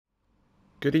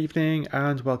Good evening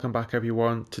and welcome back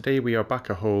everyone. Today we are back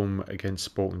at home against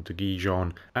Sporting de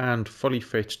Gijón and fully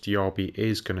fit Diaby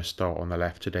is going to start on the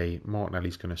left today.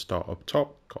 Martinelli's going to start up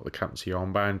top, got the captaincy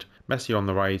armband. Messi on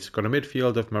the right, got a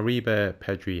midfield of Mariba,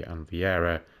 Pedri and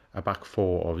Vieira. A back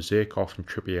four of Zirkov and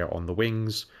Trippier on the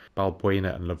wings.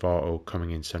 Balbuena and Lovato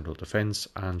coming in central defence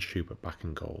and Schubert back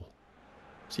in goal.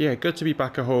 So yeah, good to be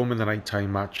back at home in the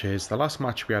nighttime matches. The last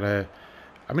match we had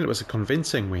it was a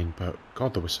convincing win, but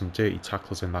God, there were some dirty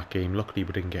tackles in that game. Luckily,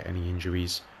 we didn't get any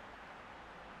injuries.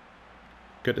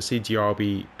 Good to see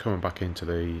Diaby coming back into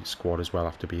the squad as well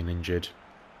after being injured.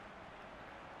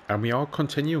 And we are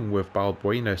continuing with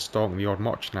Balbuena starting the odd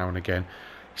match now and again.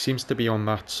 He seems to be on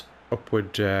that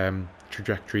upward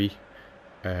trajectory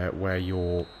where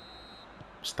your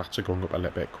stats are going up a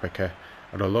little bit quicker.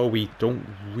 And although we don't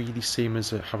really see him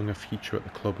as having a future at the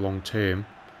club long term,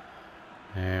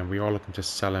 we are looking to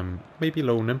sell him, maybe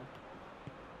loan him.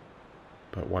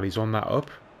 But while he's on that up,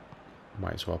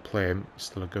 might as well play him. He's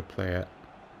still a good player.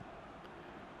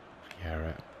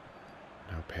 Vieira.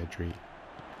 Now Pedri.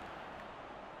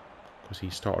 Because he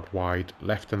started wide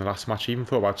left in the last match. I even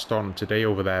thought about starting today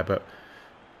over there. But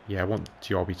yeah, I want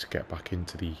Diaby to get back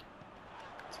into the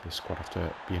squad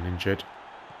after being injured.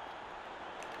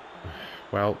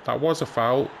 Well, that was a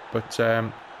foul. But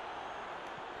I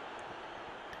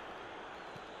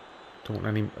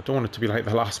don't want it to be like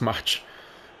the last match,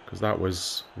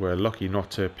 because we're lucky not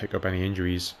to pick up any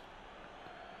injuries.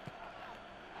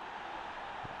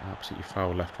 Absolutely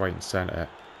foul left, right and centre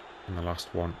in the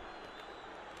last one.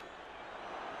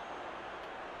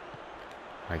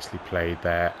 Nicely played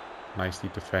there, nicely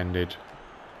defended.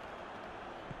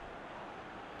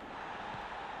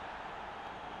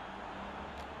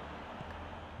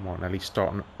 Martinelli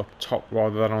starting up top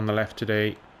rather than on the left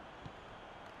today.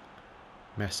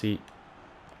 Messi.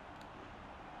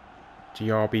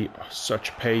 Diaby,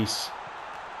 such pace.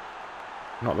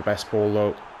 Not the best ball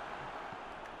though.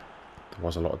 There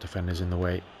was a lot of defenders in the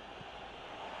way.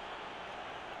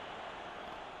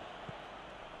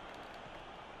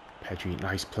 Pedri,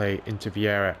 nice play into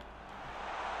Vieira.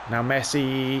 Now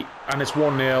Messi, and it's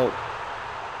 1-0.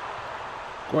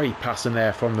 Great passing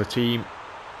there from the team.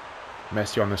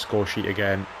 Messi on the score sheet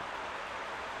again.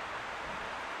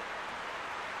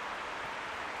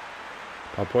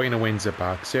 Balbuena wins it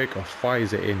back. Zirkov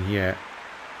fires it in here.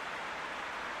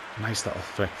 Nice little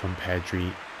flick from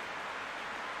Pedri.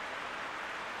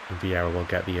 And Vieira will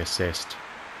get the assist.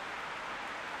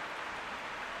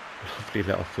 Lovely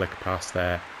little flick pass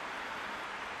there.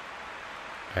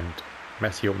 And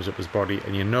Messi opens up his body,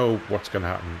 and you know what's going to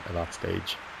happen at that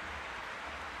stage.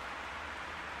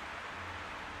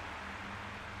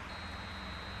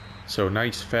 So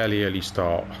nice, fairly early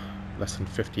start. Less than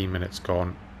 15 minutes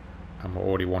gone. And we're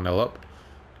already 1-0 up.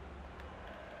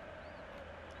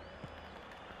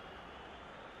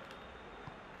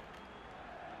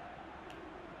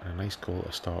 And a nice goal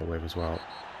to start with as well.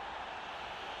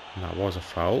 And that was a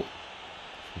foul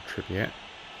from Trippier.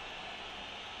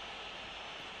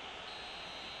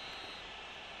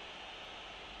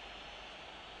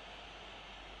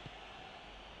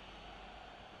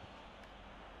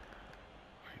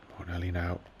 Right, Martinelli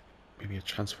now. Maybe a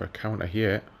chance for a counter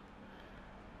here.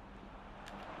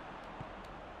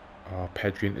 Oh,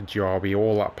 Pedri into Diaby,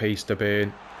 all that pace to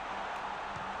burn.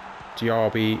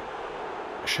 Diaby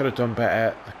should have done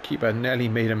better. The keeper nearly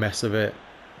made a mess of it.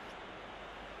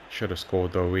 Should have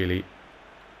scored though, really.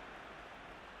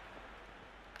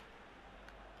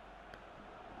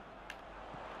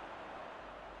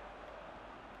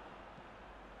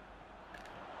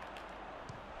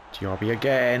 Diaby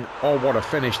again. Oh, what a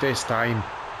finish this time.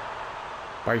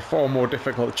 By far more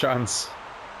difficult chance.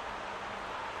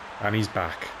 And he's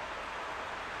back.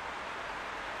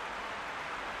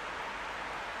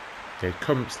 Okay,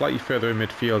 come slightly further in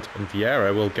midfield, and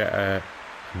Vieira will get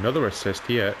another assist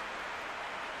here.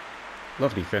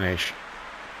 Lovely finish.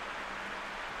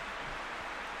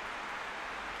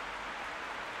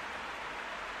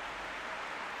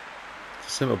 It's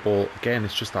a simple ball. Again,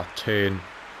 it's just that turn,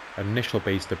 initial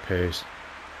base to burst.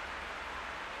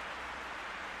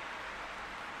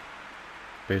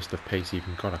 Burst of pace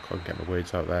even. God, I couldn't get my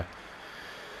words out there.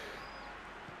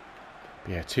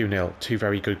 But yeah, 2-0. Two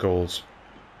very good goals.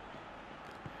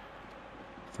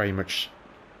 Very much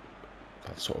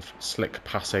that sort of slick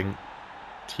passing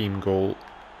team goal.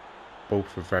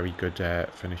 Both were very good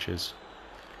finishes.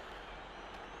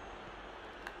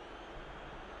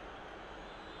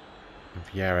 And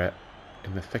Vieira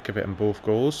in the thick of it in both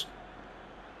goals.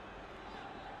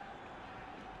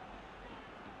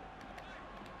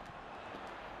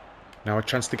 Now a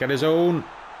chance to get his own.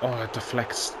 Oh, it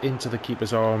deflects into the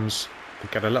keeper's arms. They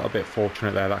get a little bit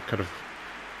fortunate there. That could have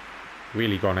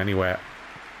really gone anywhere.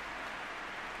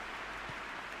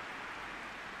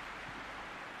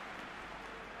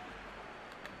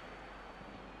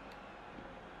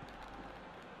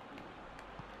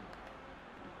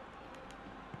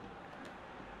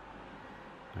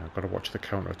 Now I've got to watch the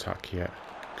counter-attack here.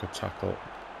 Good tackle.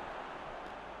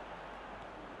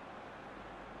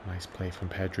 Nice play from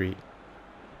Pedri.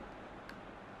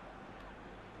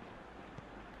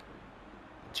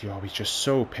 Diaby's just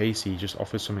so pacey. He just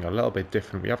offers something a little bit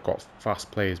different. We have got fast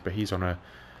players, but he's on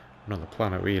another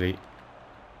planet, really.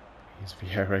 Here's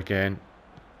Vieira again.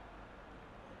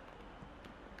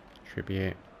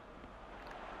 Trippier.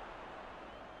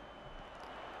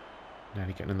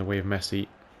 Nearly getting in the way of Messi.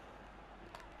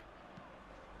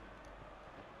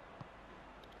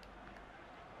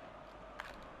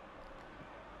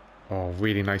 Oh,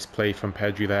 really nice play from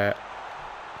Pedri there.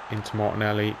 Into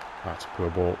Martinelli. That's a poor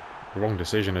ball. Wrong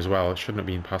decision as well. It shouldn't have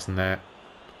been passing there.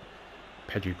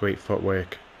 Pedri, great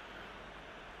footwork.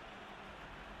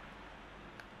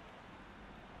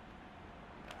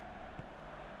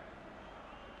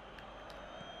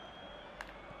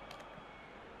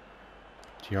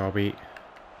 Diaby.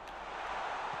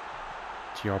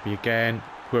 Diaby again.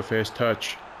 Poor first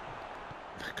touch.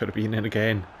 Could have been in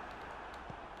again.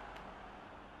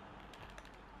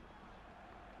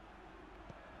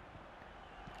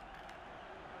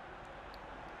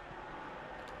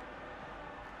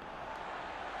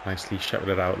 Nicely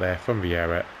shepherded out there from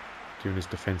Vieira, doing his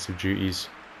defensive duties.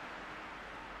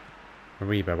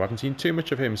 Mariba, we haven't seen too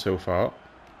much of him so far.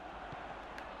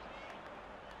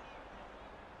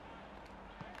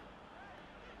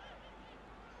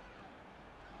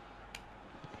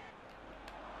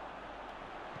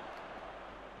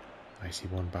 Nicely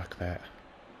one back there.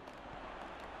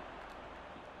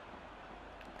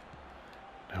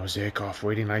 Now Zirkov,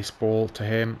 really nice ball to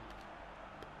him.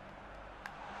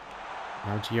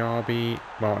 Now Diaby,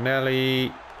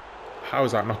 Martinelli. How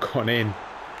has that not gone in?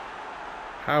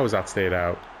 How has that stayed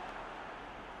out?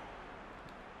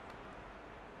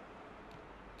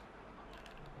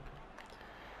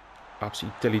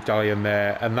 Absolutely dilly-dallying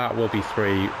there, and that will be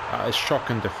 3. That is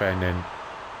shocking defending.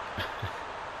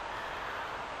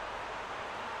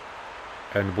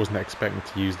 And wasn't expecting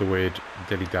to use the word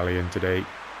dilly-dallying today.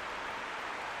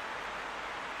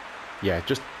 Yeah,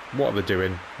 just what are they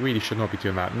doing? Really should not be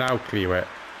doing that. Now clear it.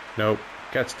 Nope.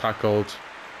 Gets tackled.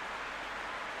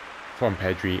 From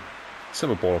Pedri.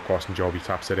 Simple ball across and Diaby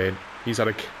taps it in. He's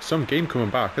had some game coming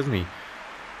back, hasn't he?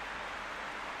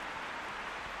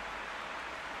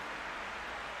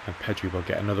 And Pedri will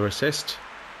get another assist.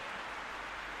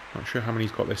 Not sure how many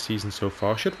he's got this season so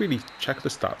far. Should really check the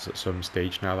stats at some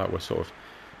stage now that we're sort of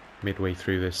midway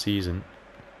through this season.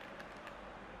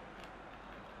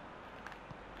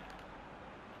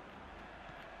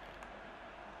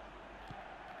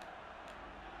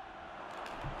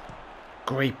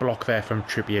 Great block there from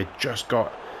Trippier. Just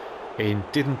got in.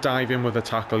 Didn't dive in with a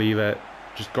tackle either.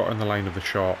 Just got in the line of the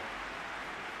shot.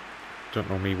 Don't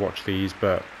normally watch these,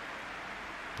 but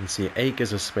you can see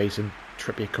acres of space and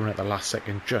Trippier coming at the last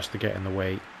second just to get in the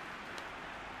way.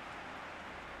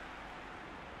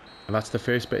 And that's the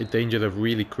first bit of danger they've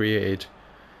really created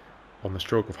on the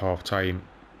stroke of half time.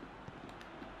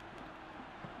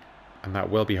 And that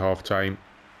will be half time.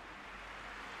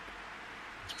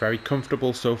 It's very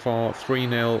comfortable so far.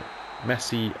 3-0.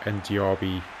 Messi and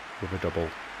Diaby with a double.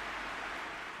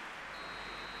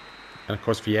 And of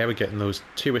course Vieira getting those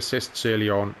 2 assists early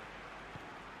on.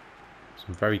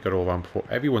 Some very good all-round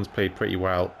performance. Everyone's played pretty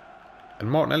well.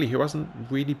 And Martinelli, who hasn't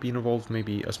really been involved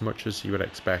maybe as much as you would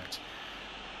expect,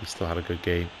 he still had a good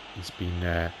game. He's been,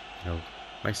 you know,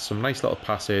 some nice little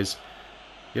passes.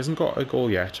 He hasn't got a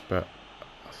goal yet, but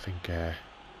I think, you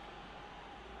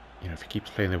know, if he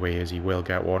keeps playing the way he is, he will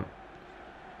get one.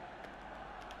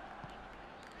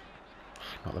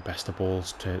 Not the best of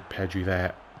balls to Pedri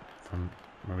there from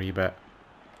Mariba.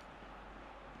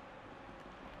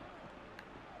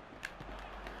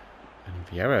 And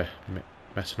Vieira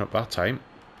messing up that time.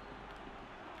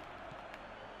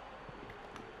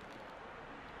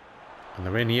 And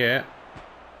they're in here.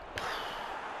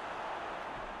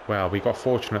 Well, we got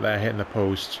fortunate there hitting the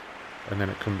post, and then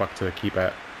it come back to the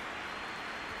keeper.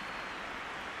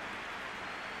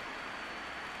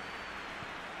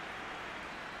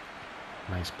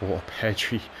 Nice ball to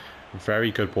Pedri.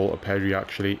 Very good ball to Pedri,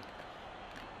 actually.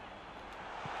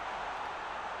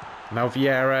 Now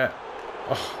Vieira.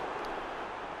 Oh,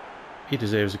 he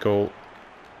deserves a goal.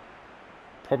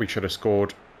 Probably should have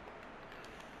scored.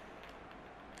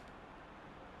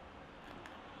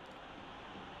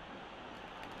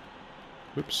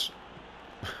 Whoops.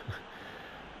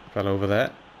 Fell over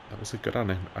there. That was a good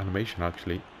animation,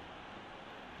 actually.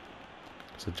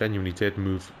 So genuinely did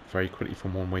move very quickly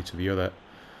from one way to the other.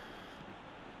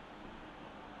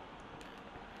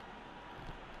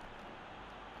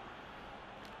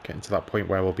 Getting to that point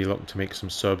where we'll be looking to make some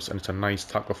subs, and it's a nice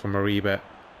tackle from Mariba.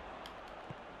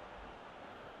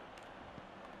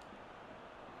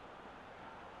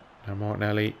 Now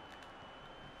Martinelli.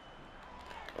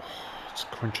 Oh, it's a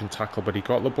crunching tackle, but he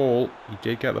got the ball. He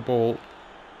did get the ball.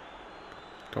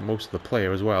 Got most of the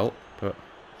player as well, but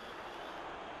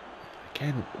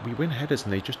again, we win headers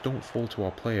and they just don't fall to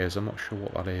our players. I'm not sure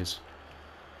what that is.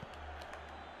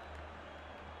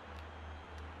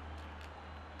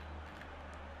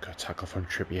 Good tackle from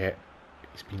Trippier.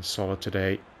 He's been solid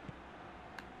today.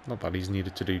 Not that he's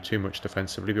needed to do too much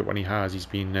defensively, but when he has, he's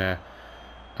been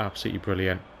absolutely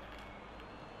brilliant.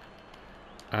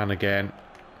 And again,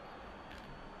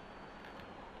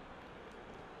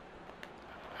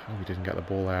 how we didn't get the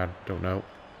ball there, I don't know.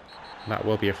 And that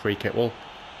will be a free kick. Well,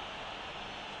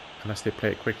 unless they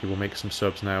play it quickly, we'll make some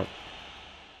subs now.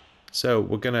 So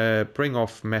we're going to bring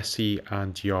off Messi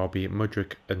and Diaby.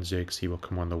 Mudryk and Xerxes will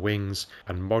come on the wings,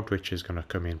 and Modric is going to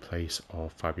come in place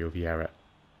of Fabio Vieira.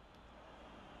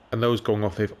 And those going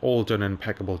off, they've all done an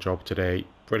impeccable job today.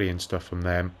 Brilliant stuff from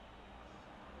them.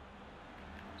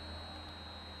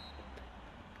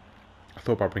 I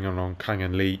thought about bringing on Kang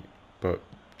and Lee, but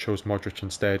chose Modric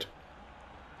instead.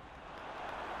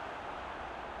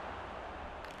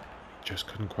 Just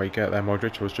couldn't quite get there,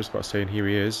 Modric. I was just about saying, here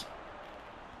he is.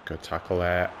 Good tackle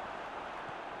there.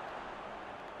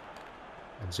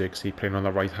 And Xerxes playing on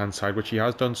the right hand side, which he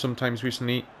has done sometimes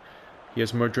recently.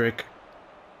 Here's Mudryk.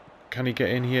 Can he get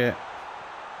in here?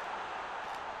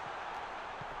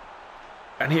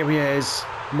 And here he is.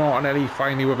 Martinelli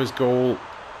finally with his goal.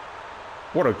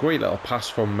 What a great little pass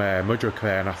from Mudryk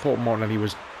there. And I thought Martinelli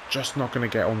was just not going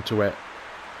to get onto it.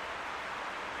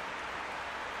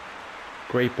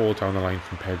 Great ball down the line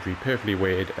from Pedri. Perfectly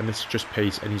weighted. And this is just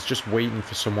pace. And he's just waiting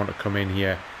for someone to come in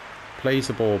here. Plays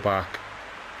the ball back.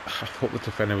 I thought the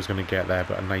defender was going to get there,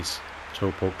 but a nice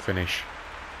toe poke finish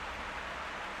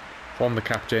from the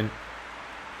captain.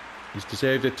 He's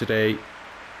deserved it today.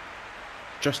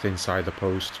 Just inside the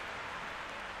post.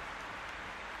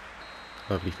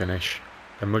 Lovely finish.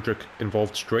 And Mudryk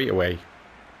involved straight away.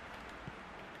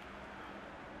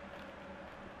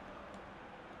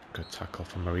 Good tackle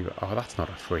from Mariba. Oh, that's not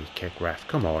a free kick, ref.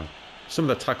 Come on. Some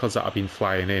of the tackles that have been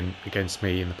flying in against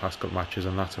me in the past couple matches,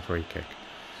 and that's a free kick.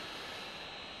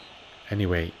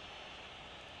 Anyway,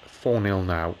 4-0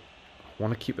 now. I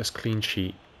want to keep this clean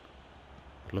sheet.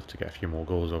 I'd love to get a few more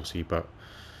goals, obviously, but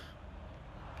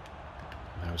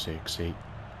now Xerxes.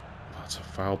 That's a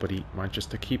foul, but he manages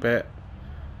to keep it.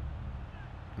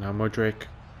 Now Mudryk.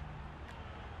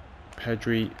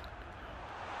 Pedri.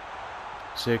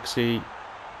 Xerxes.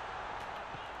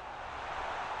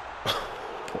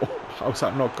 How's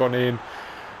that not gone in?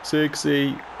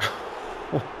 Xerxes.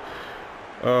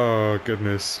 Oh,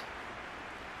 goodness.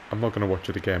 I'm not going to watch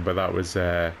it again, but that was...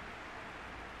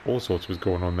 all sorts was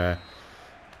going on there.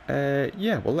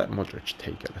 Yeah, we'll let Modric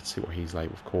take it. Let's see what he's like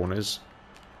with corners.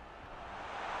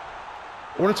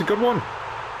 Oh, it's a good one.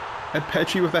 And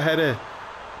Pedri with a header.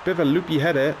 Bit of a loopy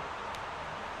header.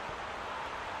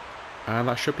 And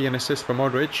that should be an assist for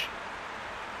Modric.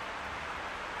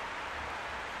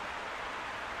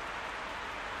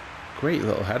 Great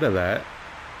little header there.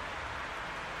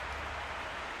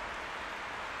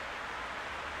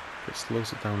 It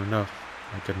slows it down enough.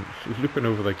 I didn't looping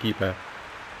over the keeper.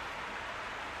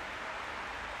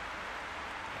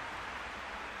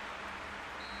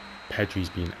 Pedri's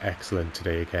been excellent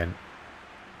today again.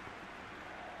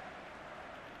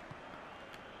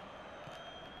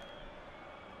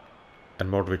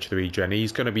 And Modric the regen.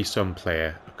 He's going to be some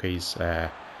player. Okay, he's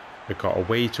got a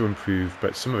way to improve,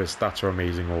 but some of his stats are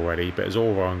amazing already. But his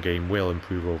all-round game will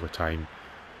improve over time.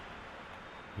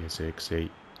 Here's Xerxes.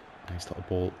 Nice little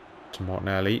ball to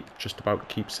Martinelli. Just about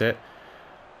keeps it.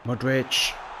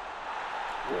 Modric.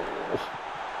 Oh.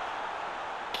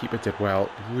 Keeper did well.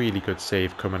 Really good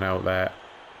save coming out there.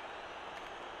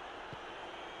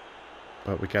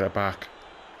 But we get it back.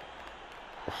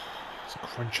 Oh, it's a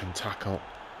crunching tackle.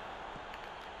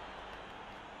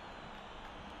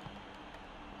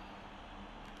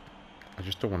 I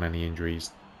just don't want any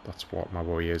injuries. That's what my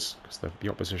worry is, because the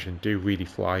opposition do really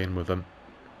fly in with them.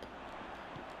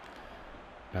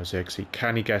 Now Xerxes,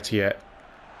 can he get here?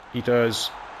 He does.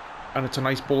 And it's a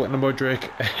nice ball in the Mudryk,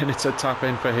 and it's a tap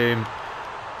in for him.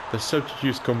 The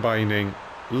substitutes combining.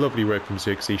 Lovely work from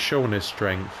Xerxes, showing his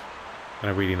strength.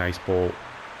 And a really nice ball.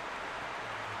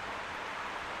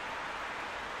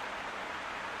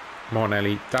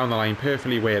 Martinelli down the line,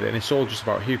 perfectly weighted, and it's all just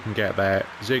about who can get there.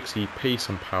 Xerxes, pace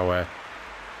and power.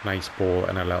 Nice ball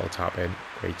and a little tap in.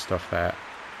 Great stuff there.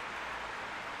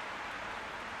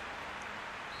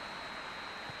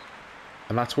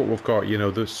 And that's what we've got, you know,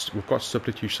 we've got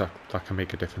substitutes that can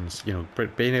make a difference. You know,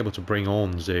 being able to bring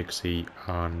on Xerxes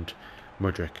and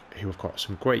Mudryk, who have got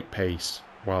some great pace,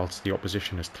 whilst the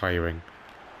opposition is tiring.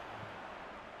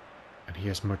 And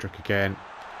here's Mudryk again.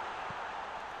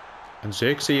 And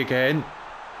Xerxes again.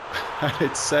 And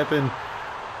it's 7.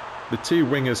 The two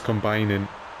wingers combining.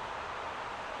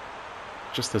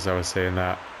 Just as I was saying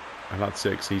that. And that's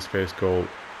Xerxes' first goal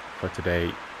for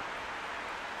today.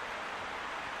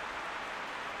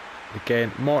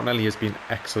 Again, Martinelli has been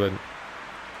excellent.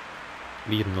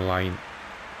 Leading the line.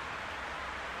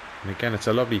 And again, it's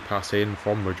a lovely pass in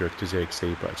from Mudryk to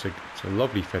Xerxes. But it's a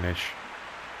lovely finish.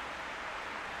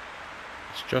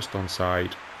 It's just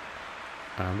onside.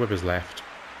 And with his left,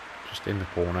 just in the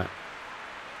corner.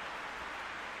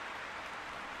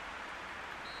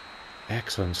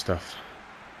 Excellent stuff.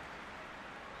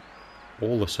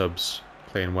 All the subs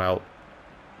playing well.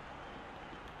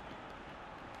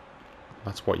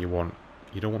 That's what you want.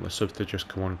 You don't want the subs to just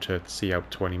come on to see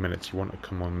out 20 minutes. You want to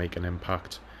come on and make an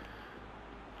impact.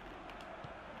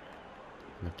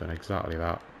 And they've done exactly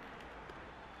that.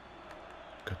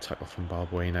 Good tackle from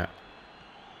Balbuena.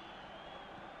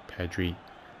 Pedri.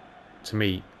 To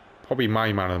me, probably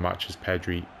my man of the match is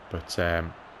Pedri, but there's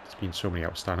been so many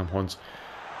outstanding ones.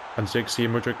 And Xerxes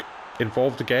and Mudryk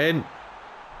involved again.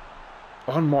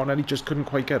 Oh, and Martinelli just couldn't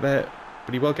quite get there,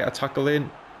 but he will get a tackle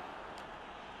in.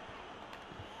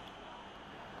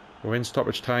 We're in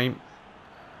stoppage time.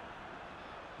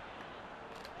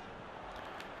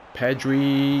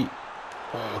 Pedri.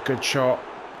 Oh, good shot.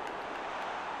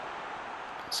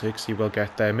 Xerxes will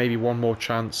get there. Maybe one more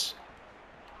chance.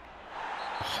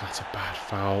 Oh, that's a bad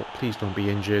foul. Please don't be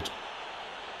injured.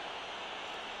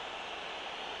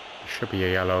 It should be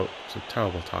a yellow. It's a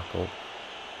terrible tackle.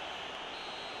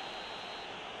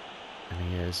 And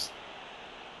he is.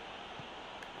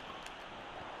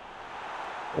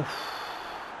 Oof.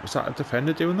 Was that a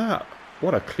defender doing that?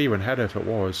 What a clearing header if it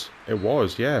was. It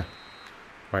was, yeah.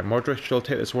 Right, Modric will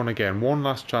take this one again. One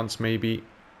last chance maybe.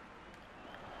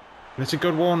 And it's a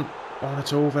good one. Oh, and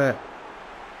it's over.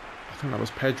 I think that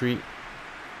was Pedri.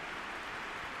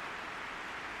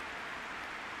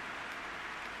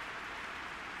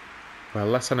 Well,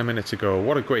 less than a minute to go.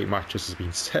 What a great match this has been.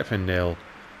 7-0.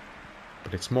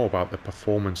 But it's more about the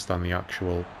performance than the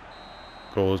actual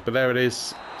goals. But there it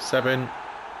is. 7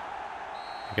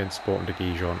 against Sporting de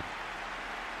Gijón.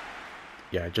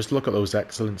 Yeah, just look at those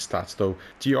excellent stats though.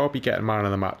 Diaby getting man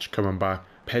of the match coming back.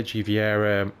 Pedri,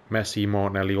 Vieira, Messi,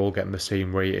 Martinelli all getting the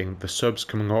same rating. The subs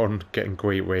coming on, getting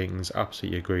great ratings.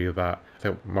 Absolutely agree with that. I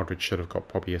think Modric should have got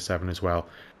probably a 7 as well.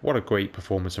 What a great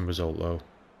performance and result though.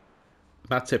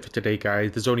 That's it for today,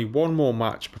 guys. There's only one more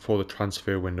match before the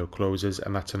transfer window closes,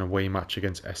 and that's an away match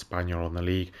against Espanyol in the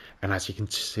league. And as you can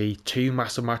see, 2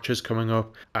 massive matches coming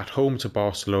up. At home to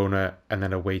Barcelona and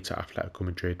then away to Atletico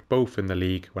Madrid, both in the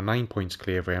league. We're 9 points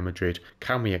clear of Real Madrid.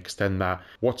 Can we extend that?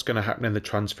 What's going to happen in the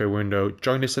transfer window?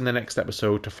 Join us in the next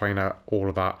episode to find out all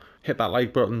of that. Hit that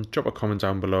like button, drop a comment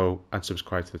down below and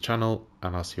subscribe to the channel,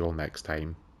 and I'll see you all next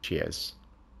time. Cheers.